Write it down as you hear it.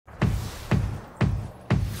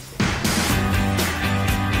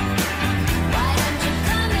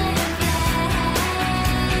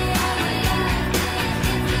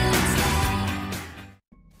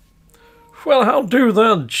Well, how do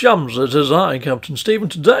there, chums? It is I, Captain Steve,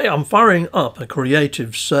 and today I'm firing up a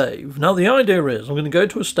creative save. Now, the idea is I'm going to go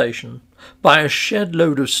to a station, buy a shed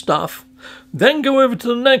load of stuff, then go over to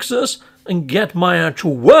the Nexus and get my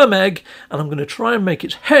actual worm egg, and I'm going to try and make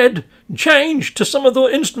its head change to some of the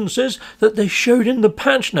instances that they showed in the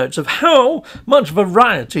patch notes of how much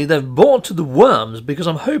variety they've brought to the worms, because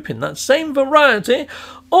I'm hoping that same variety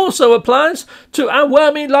also applies to our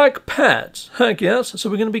wormy-like pets. Heck yes, so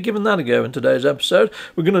we're going to be giving that a go in today's episode.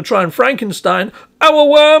 We're going to try and Frankenstein our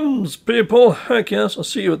worms, people. Heck yes, I'll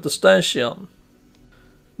see you at the station.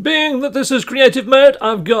 Being that this is creative mode,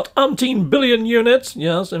 I've got umpteen billion units,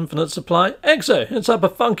 yes, infinite supply. Exo, it's up a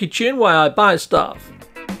funky tune while I buy stuff.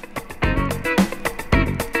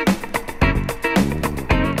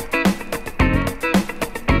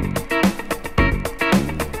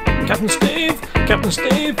 Captain Steve, Captain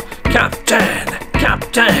Steve, Captain.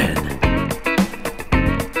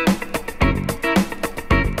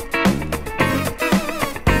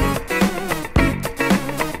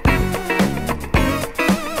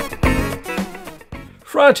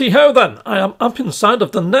 Righty-ho then, I am up inside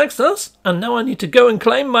of the Nexus, and now I need to go and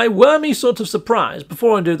claim my wormy sort of surprise.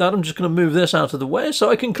 Before I do that, I'm just going to move this out of the way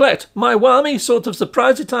so I can collect my wormy sort of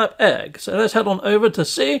surprisey type egg. So let's head on over to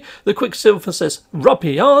see the Quicksilver says,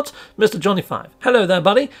 Roppy Art, Mr. Johnny 5. Hello there,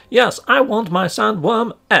 buddy. Yes, I want my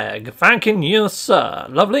sandworm egg. Thanking you, sir.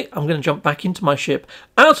 Lovely. I'm going to jump back into my ship,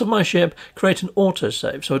 out of my ship, create an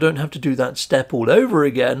autosave so I don't have to do that step all over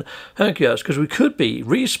again. Heck yes, because we could be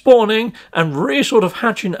respawning and sort of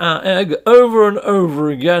hatching our egg over and over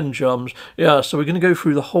again, chums. Yeah, so we're going to go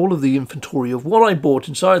through the whole of the inventory of what I bought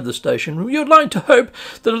inside the station. You'd like to hope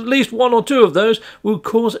that at least one or two of those will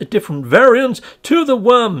cause a different variance to the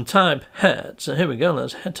worm type head. So here we go,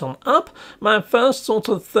 let's head on up. My first sort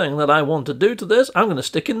of thing that I want to do to this, I'm going to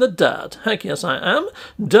stick in the dirt. Heck yes, I am.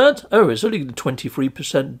 Dirt, oh, it's only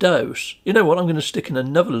 23% dose. You know what, I'm going to stick in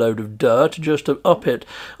another load of dirt just to up it.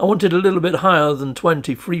 I want it a little bit higher than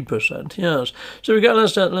 23%, yes. So we go,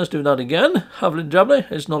 let's do that again. Lovely jubbly,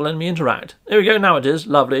 it's not letting me interact. There we go, now it is.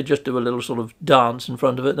 Lovely, just do a little sort of dance in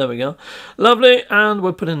front of it. There we go. Lovely, and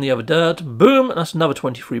we'll put in the other dirt. Boom, that's another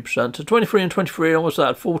 23%. So 23 and 23, what's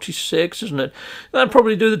that, 46, isn't it? That'd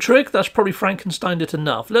probably do the trick. That's probably Frankensteined it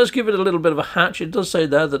enough. Let's give it a little bit of a hatch. It does say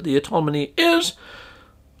there that the autonomy is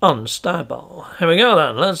unstable. Here we go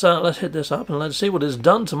then. Let's hit this up and let's see what it's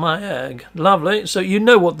done to my egg. Lovely. So you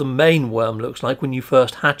know what the main worm looks like when you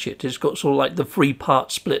first hatch it. It's got sort of like the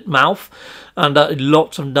three-part split mouth and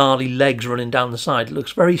lots of gnarly legs running down the side. It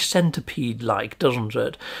looks very centipede-like, doesn't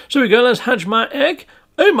it? So here we go. Let's hatch my egg.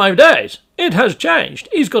 Oh my days! It has changed.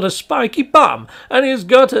 He's got a spiky bum and he's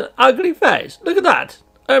got an ugly face. Look at that.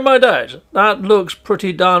 Oh my days, that looks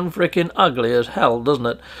pretty darn frickin' ugly as hell, doesn't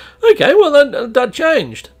it? Okay, well then, that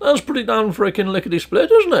changed. That's pretty darn frickin' lickety-split,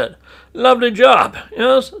 isn't it? Lovely job.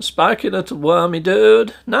 Yes, spiky little wormy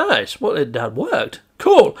dude. Nice. Well, that worked.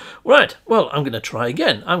 Cool. Right, well, I'm going to try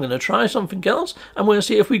again. I'm going to try something else, and we'll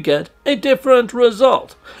see if we get a different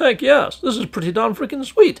result. Heck yes, this is pretty darn frickin'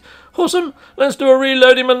 sweet. Awesome. Let's do a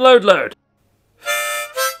reload him and load.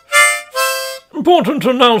 Important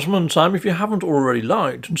announcement time. If you haven't already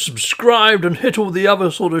liked and subscribed and hit all the other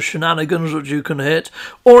sort of shenanigans that you can hit,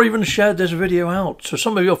 or even shared this video out to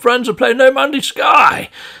some of your friends who play No Man's Sky,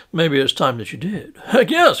 maybe it's time that you did. Heck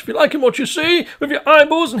yes, if you're liking what you see with your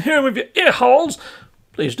eyeballs and hearing with your ear holes,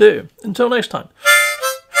 please do. Until next time.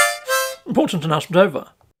 Important announcement over.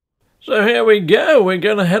 So here we go, we're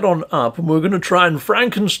going to head on up and we're going to try and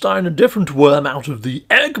Frankenstein a different worm out of the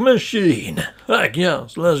egg machine. Heck yeah,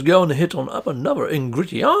 so let's go and hit on up another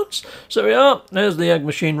ingredients. So we are, there's the egg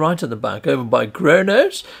machine right at the back over by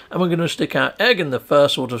Kronos, and we're going to stick our egg in the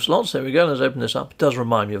first sort of slot. So here we go, let's open this up. It does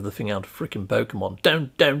remind me of the thing out of freaking Pokemon.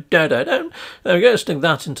 Down. There we go, stick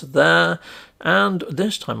that into there, and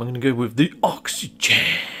this time I'm going to go with the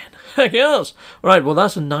oxygen. Heck yes! Right, well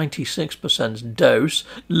that's a 96% dose.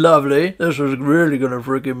 Lovely. This is really going to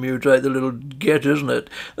freaking mutate the little git, isn't it?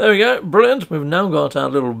 There we go. Brilliant. We've now got our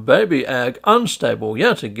little baby egg unstable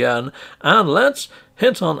yet again. And let's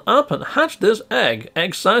hit on up and hatch this egg.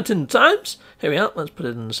 Exciting times. Here we are. Let's put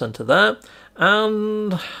it in the centre there.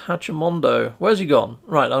 And Hatchamondo. Where's he gone?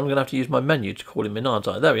 Right, I'm going to have to use my menu to call him in, aren't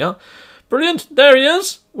I? There we are. Brilliant. There he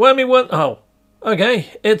is. Wormy went... Oh.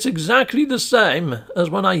 Okay, it's exactly the same as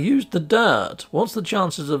when I used the dirt. What's the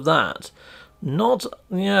chances of that? Not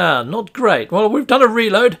great. Well, we've done a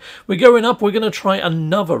reload. We're going up. We're going to try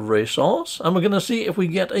another resource, and we're going to see if we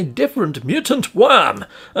get a different mutant worm.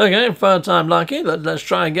 Okay, third time lucky. Let's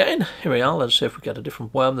try again. Here we are. Let's see if we get a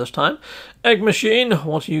different worm this time. Egg machine.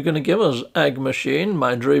 What are you going to give us? Egg machine.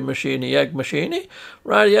 My dream machine. Egg machine.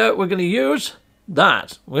 Rightio. We're going to use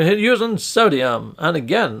that. We're using sodium, and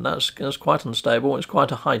again, that's quite unstable. It's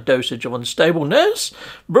quite a high dosage of unstableness.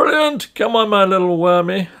 Brilliant! Come on, my little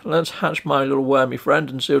wormy. Let's hatch my little wormy friend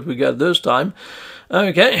and see what we get this time.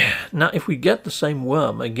 Okay, now if we get the same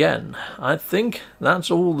worm again, I think that's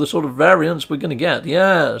all the sort of variants we're going to get.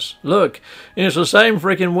 Yes, look, it's the same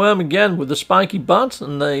freaking worm again with the spiky butt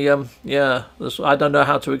and the, I don't know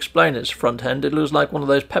how to explain its front end. It looks like one of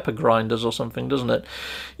those pepper grinders or something, doesn't it?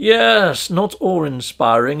 Yes, not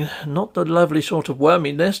awe-inspiring, not the lovely sort of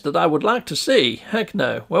worminess that I would like to see. Heck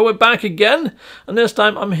no. Well, we're back again, and this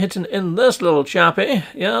time I'm hitting in this little chappy,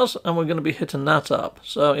 yes, and we're going to be hitting that up.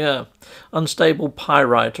 So, yeah, unstable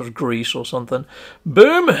pyrite or grease or something.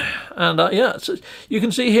 Boom! And so you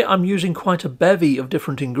can see here I'm using quite a bevy of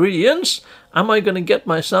different ingredients. Am I going to get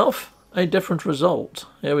myself a different result?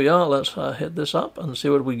 Here we are. Let's hit this up and see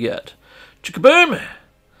what we get. Chicka-boom!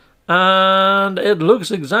 And it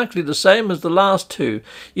looks exactly the same as the last two.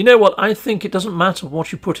 You know what? I think it doesn't matter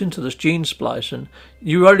what you put into this gene splicing.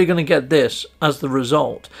 You're only going to get this as the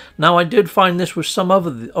result. Now, I did find this with some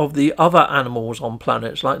of the other animals on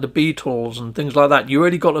planets, like the beetles and things like that. You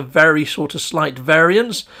already got a very sort of slight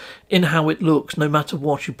variance in how it looks, no matter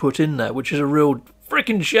what you put in there, which is a real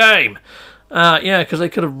freaking shame. Because they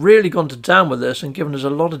could have really gone to town with this and given us a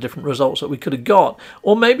lot of different results that we could have got.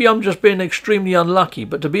 Or maybe I'm just being extremely unlucky.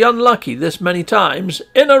 But to be unlucky this many times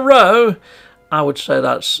in a row, I would say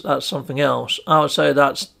that's something else. I would say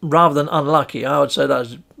that's, rather than unlucky, I would say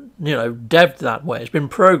that's, devved that way. It's been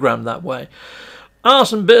programmed that way.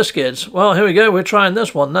 Arse and biscuits. Well, here we go. We're trying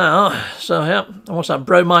this one now. So, yeah, what's that?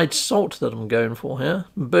 Bromide salt that I'm going for here.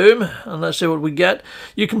 Boom. And let's see what we get.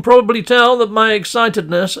 You can probably tell that my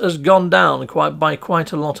excitedness has gone down by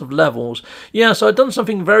quite a lot of levels. Yeah, so I've done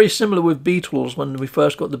something very similar with beetles when we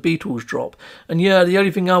first got the beetles drop. And yeah, the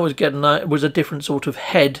only thing I was getting was a different sort of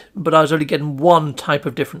head, but I was only getting one type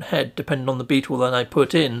of different head, depending on the beetle that I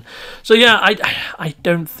put in. So, yeah, I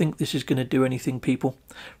don't think this is going to do anything, people.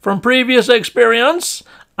 From previous experience,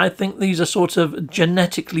 I think these are sort of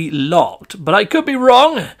genetically locked, but I could be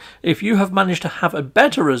wrong. If you have managed to have a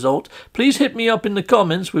better result, please hit me up in the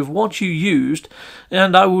comments with what you used,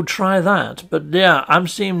 and I will try that. But yeah, I'm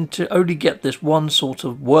seeming to only get this one sort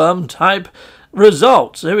of worm type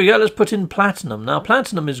results. Here we go, let's put in platinum. Now,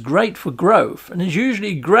 platinum is great for growth, and is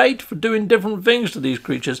usually great for doing different things to these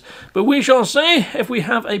creatures, but we shall see if we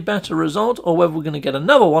have a better result, or whether we're going to get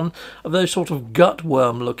another one of those sort of gut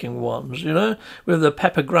worm looking ones, with the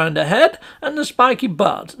pepper grinder head and the spiky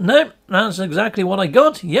butt. Nope, that's exactly what I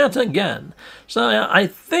got yet again. So I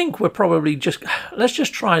think we're probably let's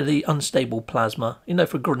just try the unstable plasma,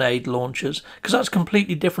 for grenade launchers, because that's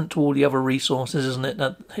completely different to all the other resources, isn't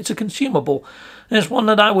it? It's a consumable. It's one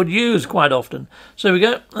that I would use quite often. So here we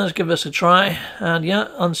go. Let's give this a try. And yeah,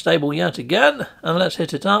 unstable yet again. And let's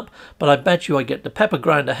hit it up. But I bet you I get the pepper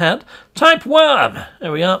grinder head. Type worm.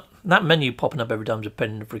 There we are. That menu popping up every time is a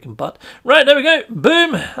pain in the freaking butt. Right, there we go.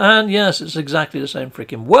 Boom. And yes, it's exactly the same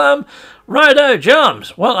freaking worm. Righto,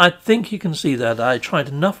 Chums. Well, I think you can see that I tried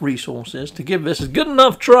enough resources to give this a good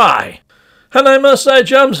enough try. And I must say,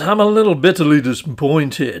 Chums, I'm a little bitterly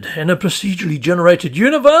disappointed. In a procedurally generated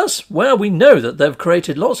universe, where we know that they've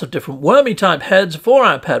created lots of different wormy-type heads for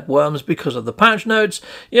our pet worms because of the patch notes,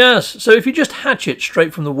 yes, so if you just hatch it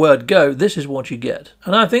straight from the word go, this is what you get.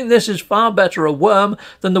 And I think this is far better a worm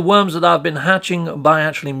than the worms that I've been hatching by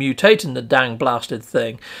actually mutating the dang blasted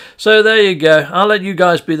thing. So there you go. I'll let you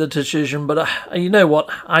guys be the decision, but you know what?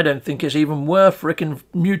 I don't think it's even worth frickin'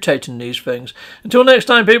 mutating these things. Until next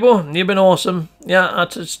time, people, you've been awesome. Yeah,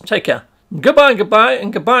 take care. Goodbye,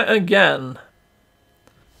 and goodbye again.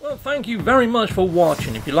 Well, thank you very much for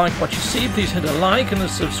watching. If you like what you see, please hit a like and a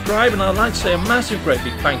subscribe. And I'd like to say a massive, great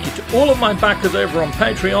big thank you to all of my backers over on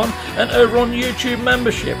Patreon and over on YouTube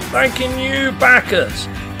membership. Thanking you, backers.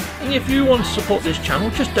 And if you want to support this channel,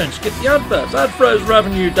 just don't skip the adverts. That throws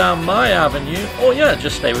revenue down my avenue. Or yeah,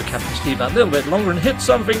 just stay with Captain Steve that little bit longer and hit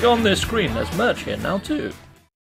something on this screen. There's merch here now too.